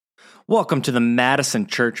Welcome to the Madison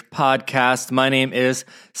Church Podcast. My name is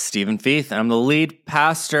Stephen Feith, and I'm the lead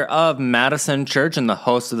pastor of Madison Church and the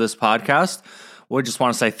host of this podcast. We just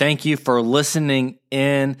want to say thank you for listening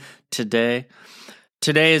in today.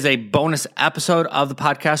 Today is a bonus episode of the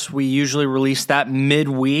podcast. We usually release that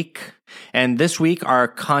midweek. And this week, our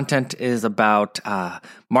content is about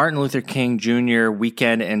Martin Luther King Jr.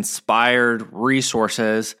 weekend-inspired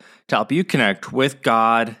resources to help you connect with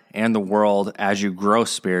God and the world as you grow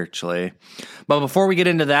spiritually. But before we get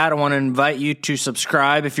into that, I want to invite you to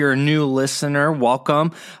subscribe. If you're a new listener,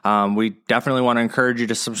 welcome. We definitely want to encourage you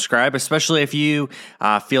to subscribe, especially if you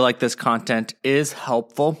feel like this content is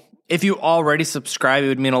helpful. If you already subscribe, it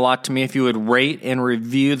would mean a lot to me if you would rate and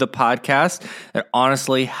review the podcast. It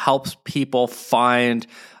honestly helps people find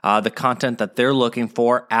the content that they're looking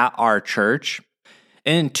for at our church.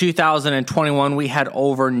 In 2021, we had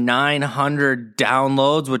over 900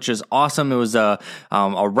 downloads, which is awesome. It was a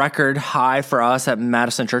record high for us at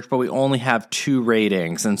Madison Church, but we only have 2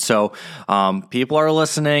 ratings. And so people are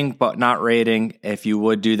listening, but not rating. If you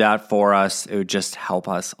would do that for us, it would just help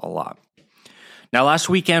us a lot. Now, last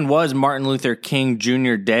weekend was Martin Luther King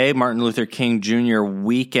Jr. Day, Martin Luther King Jr.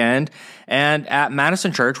 weekend. And at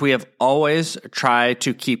Madison Church, we have always tried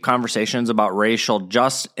to keep conversations about racial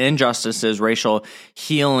injustices, racial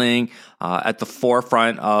healing at the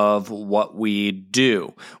forefront of what we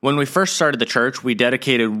do. When we first started the church, we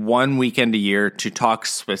dedicated one weekend a year to talk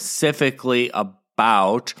specifically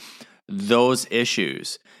about those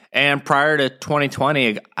issues. And prior to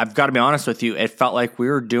 2020, I've got to be honest with you, it felt like we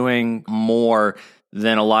were doing more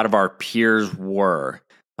than a lot of our peers were.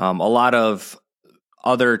 A lot of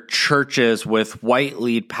other churches with white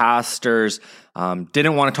lead pastors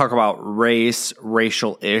didn't want to talk about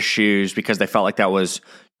racial issues because they felt like that was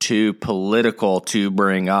too political to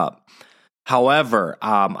bring up. However,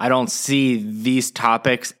 I don't see these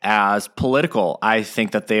topics as political. I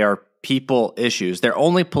think that they are people issues. They're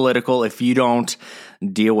only political if you don't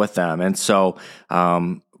deal with them. And so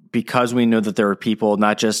because we knew that there were people,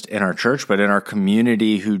 not just in our church, but in our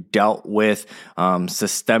community who dealt with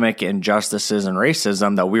systemic injustices and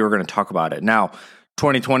racism, that we were going to talk about it. Now,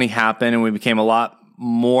 2020 happened and we became a lot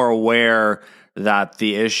more aware that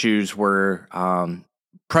the issues were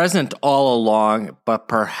present all along, but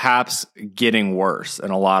perhaps getting worse in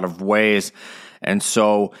a lot of ways. And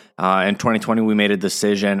so in 2020, we made a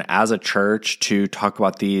decision as a church to talk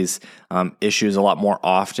about these issues a lot more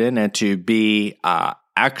often and to be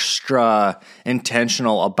extra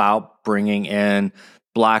intentional about bringing in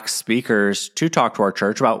Black speakers to talk to our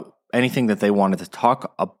church about anything that they wanted to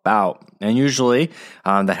talk about. And usually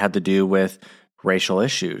that had to do with racial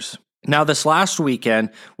issues. Now, this last weekend,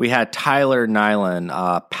 we had Tyler Nyland,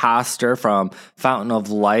 pastor from Fountain of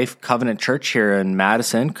Life Covenant Church here in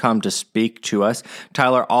Madison, come to speak to us.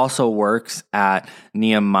 Tyler also works at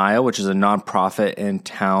Nehemiah, which is a nonprofit in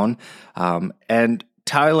town. And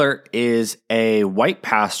Tyler is a white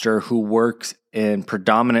pastor who works in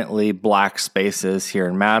predominantly Black spaces here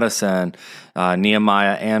in Madison.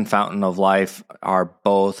 Nehemiah and Fountain of Life are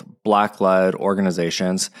both Black-led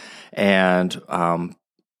organizations, and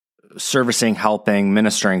servicing, helping,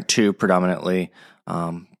 ministering to predominantly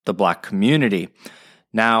the Black community.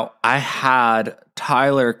 Now, I had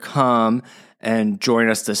Tyler come and join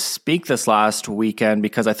us to speak this last weekend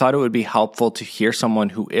because I thought it would be helpful to hear someone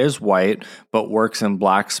who is white but works in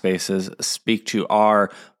Black spaces speak to our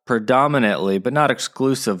predominantly, but not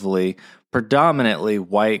exclusively, predominantly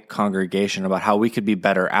white congregation about how we could be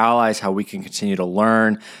better allies, how we can continue to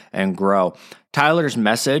learn and grow. Tyler's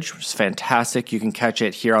message was fantastic. You can catch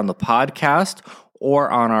it here on the podcast or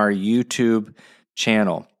on our YouTube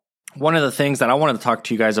channel. One of the things that I wanted to talk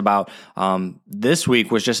to you guys about this week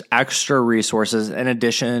was just extra resources in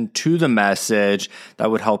addition to the message that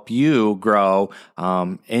would help you grow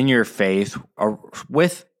in your faith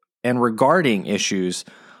with and regarding issues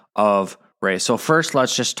of race. So first,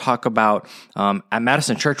 let's just talk about at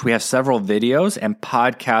Madison Church, we have several videos and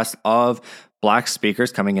podcasts of Black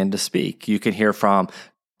speakers coming in to speak. You can hear from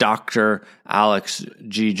Dr. Alex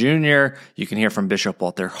G. Jr. You can hear from Bishop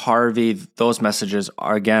Walter Harvey. Those messages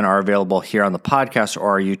are available here on the podcast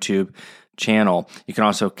or our YouTube channel. You can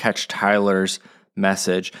also catch Tyler's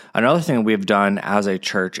message. Another thing we've done as a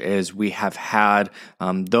church is we have had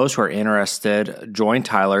those who are interested join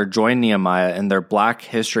Tyler, join Nehemiah in their Black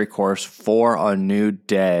History course for a new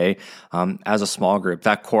day as a small group.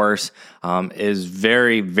 That course is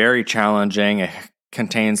very, very challenging. It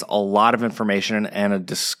contains a lot of information and a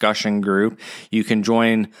discussion group. You can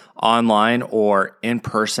join online or in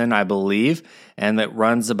person, I believe, and it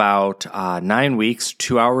runs about 9 weeks,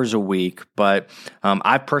 2 hours a week. But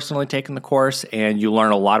I've personally taken the course, and you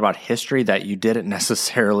learn a lot about history that you didn't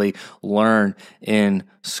necessarily learn in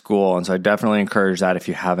school. And so I definitely encourage that if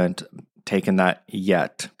you haven't taken that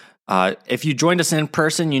yet. If you joined us in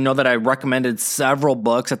person, you know that I recommended several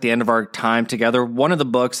books at the end of our time together. One of the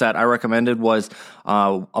books that I recommended was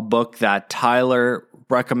a book that Tyler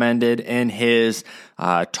recommended in his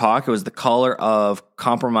talk. It was The Color of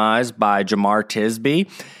Compromise by Jemar Tisby.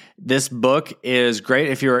 This book is great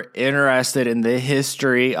if you're interested in the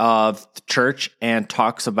history of the church and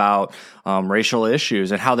talks about racial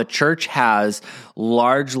issues and how the church has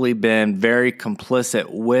largely been very complicit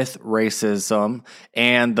with racism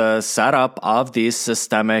and the setup of these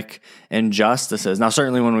systemic injustices. Now,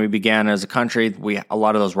 certainly when we began as a country, a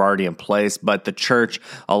lot of those were already in place, but the church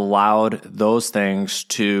allowed those things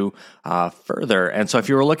to further. And so if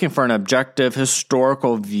you were looking for an objective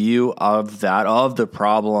historical view of that, of the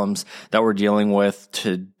problems that we're dealing with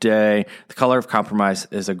today, The Color of Compromise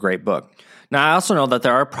is a great book. Now, I also know that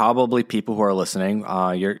there are probably people who are listening,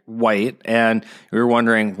 you're white, and you're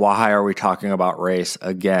wondering, why are we talking about race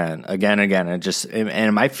again? And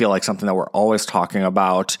it might feel like something that we're always talking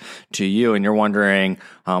about to you, and you're wondering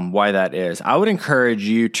why that is. I would encourage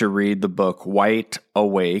you to read the book White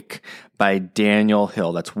Awake by Daniel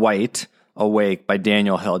Hill. That's White Awake by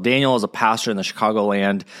Daniel Hill. Daniel is a pastor in the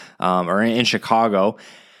Chicagoland, or in Chicago.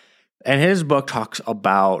 And his book talks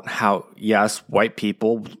about how, yes, white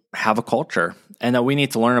people have a culture and that we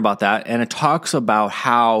need to learn about that. And it talks about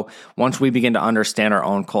how once we begin to understand our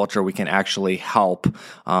own culture, we can actually help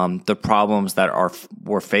the problems that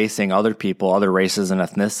we're facing, other people, other races and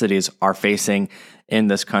ethnicities are facing in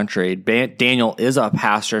this country. Daniel is a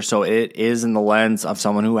pastor, so it is in the lens of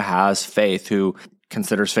someone who has faith, who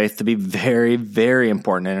considers faith to be very, very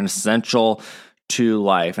important and essential to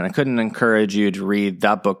life. And I couldn't encourage you to read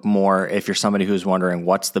that book more if you're somebody who's wondering,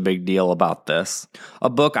 what's the big deal about this? A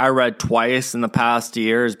book I read twice in the past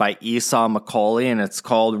year is by Esau McCaulley, and it's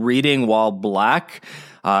called Reading While Black.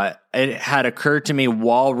 It had occurred to me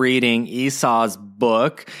while reading Esau's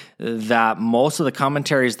book that most of the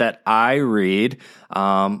commentaries that I read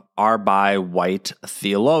are by white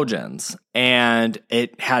theologians. And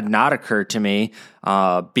it had not occurred to me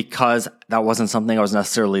because that wasn't something I was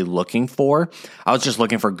necessarily looking for. I was just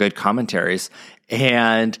looking for good commentaries.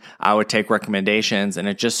 And I would take recommendations. And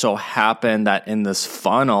it just so happened that in this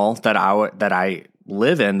funnel that I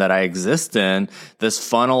live in, that I exist in, this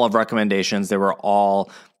funnel of recommendations, they were all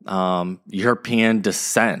European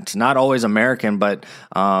descent, not always American, but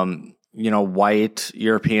white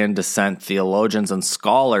European descent theologians and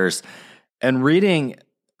scholars. And reading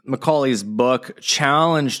Macaulay's book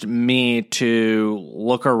challenged me to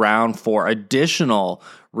look around for additional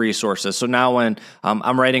resources. So now when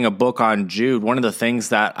I'm writing a book on Jude, one of the things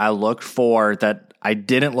that I looked for that I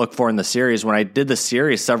didn't look for in the series, when I did the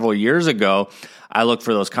series several years ago, I looked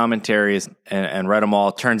for those commentaries and read them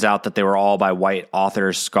all. Turns out that they were all by white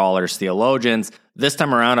authors, scholars, theologians. This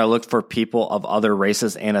time around, I looked for people of other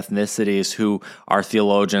races and ethnicities who are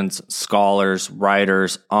theologians, scholars,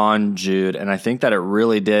 writers on Jude. And I think that it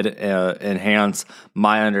really did enhance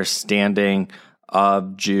my understanding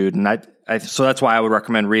of Jude. And so that's why I would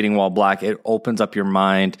recommend Reading While Black. It opens up your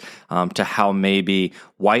mind to how maybe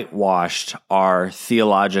whitewashed our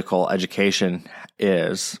theological education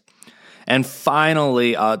is. And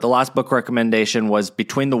finally, the last book recommendation was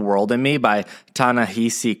Between the World and Me by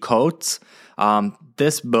Ta-Nehisi Coates.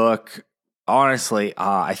 This book, honestly,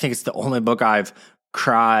 I think it's the only book I've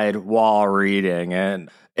cried while reading. And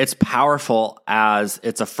it's powerful as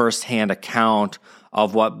it's a firsthand account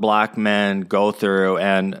of what Black men go through.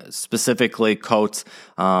 And specifically, Coates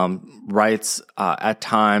writes at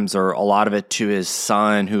times, or a lot of it, to his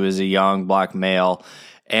son, who is a young Black male.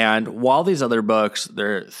 And while these other books,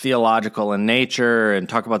 they're theological in nature and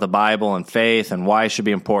talk about the Bible and faith and why it should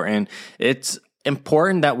be important, it's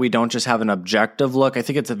important that we don't just have an objective look. I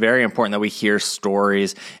think it's very important that we hear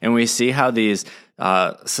stories and we see how these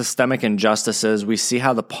systemic injustices, we see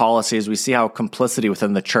how the policies, we see how complicity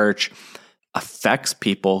within the church affects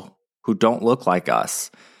people who don't look like us.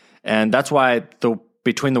 And that's why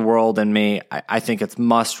Between the World and Me, I think it's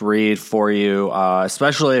must read for you,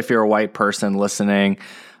 especially if you're a white person listening,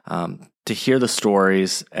 to hear the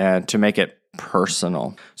stories and to make it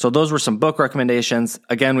personal. So those were some book recommendations.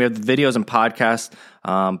 Again, we have videos and podcasts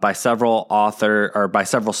by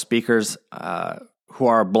several speakers who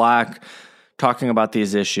are Black, talking about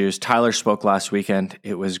these issues. Tyler spoke last weekend.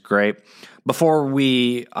 It was great. Before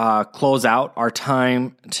we close out our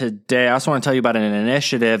time today, I also want to tell you about an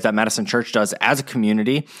initiative that Madison Church does as a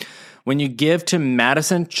community. When you give to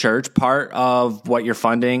Madison Church, part of what you're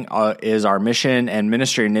funding is our mission and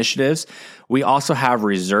ministry initiatives. We also have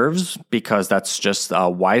reserves because that's just a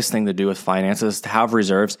wise thing to do with finances, to have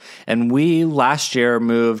reserves. And we last year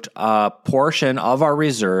moved a portion of our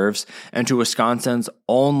reserves into Wisconsin's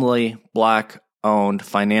only Black-owned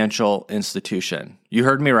financial institution. You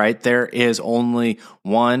heard me right. There is only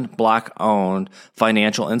one Black-owned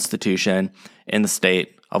financial institution in the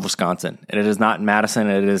state of Wisconsin. And it is not in Madison,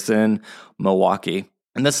 it is in Milwaukee.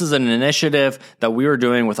 And this is an initiative that we were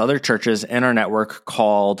doing with other churches in our network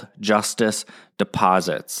called Justice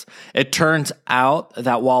Deposits. It turns out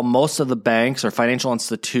that while most of the banks or financial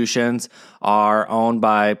institutions are owned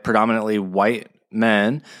by predominantly white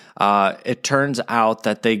men, it turns out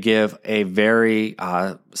that they give a very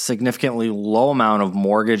significantly low amount of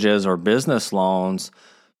mortgages or business loans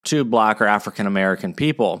to Black or African American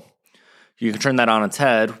people. You can turn that on its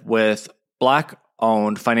head with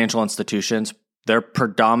Black-owned financial institutions. Their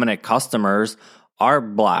predominant customers are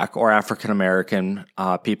Black or African American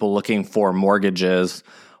people looking for mortgages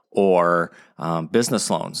or business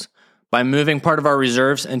loans. By moving part of our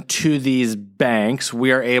reserves into these banks,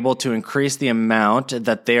 we are able to increase the amount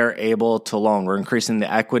that they are able to loan. We're increasing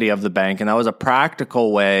the equity of the bank, and that was a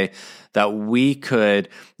practical way that we could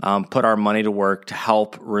put our money to work to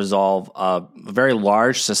help resolve a very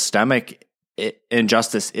large systemic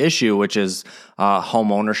injustice issue, which is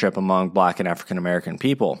home ownership among Black and African American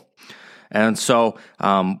people. And so,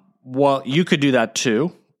 well, you could do that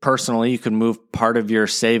too. Personally, you could move part of your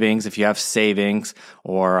savings, if you have savings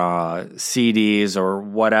or CDs or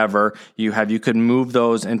whatever you have, you could move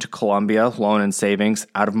those into Columbia Loan and Savings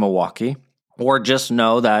out of Milwaukee. Or just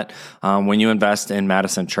know that when you invest in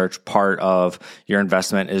Madison Church, part of your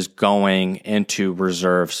investment is going into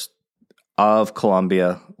reserves of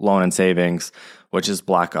Columbia Loan and Savings, which is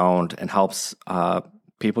Black-owned and helps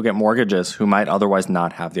people get mortgages who might otherwise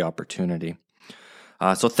not have the opportunity.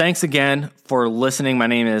 So thanks again for listening. My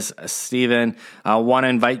name is Steven. I want to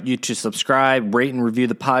invite you to subscribe, rate, and review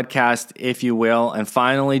the podcast, if you will. And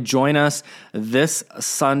finally, join us this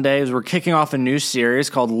Sunday as we're kicking off a new series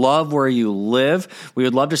called Love Where You Live. We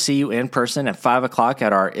would love to see you in person at 5 o'clock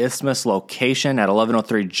at our Isthmus location at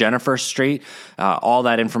 1103 Jennifer Street. All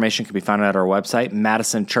that information can be found at our website,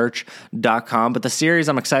 madisonchurch.com. But the series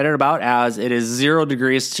I'm excited about, as it is 0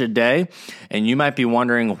 degrees today, and you might be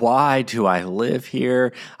wondering, why do I live here?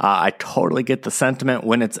 I totally get the sentiment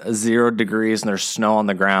when it's 0 degrees and there's snow on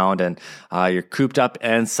the ground and you're cooped up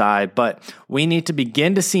inside. But we need to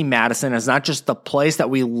begin to see Madison as not just the place that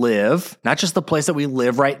we live, not just the place that we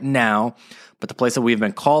live right now, but the place that we've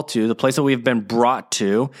been called to, the place that we've been brought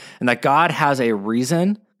to, and that God has a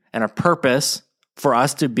reason and a purpose for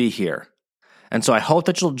us to be here. And so I hope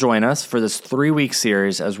that you'll join us for this 3-week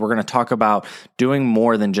series as we're going to talk about doing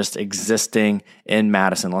more than just existing in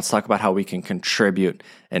Madison. Let's talk about how we can contribute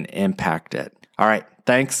and impact it. All right.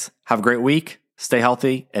 Thanks. Have a great week. Stay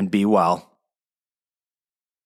healthy and be well.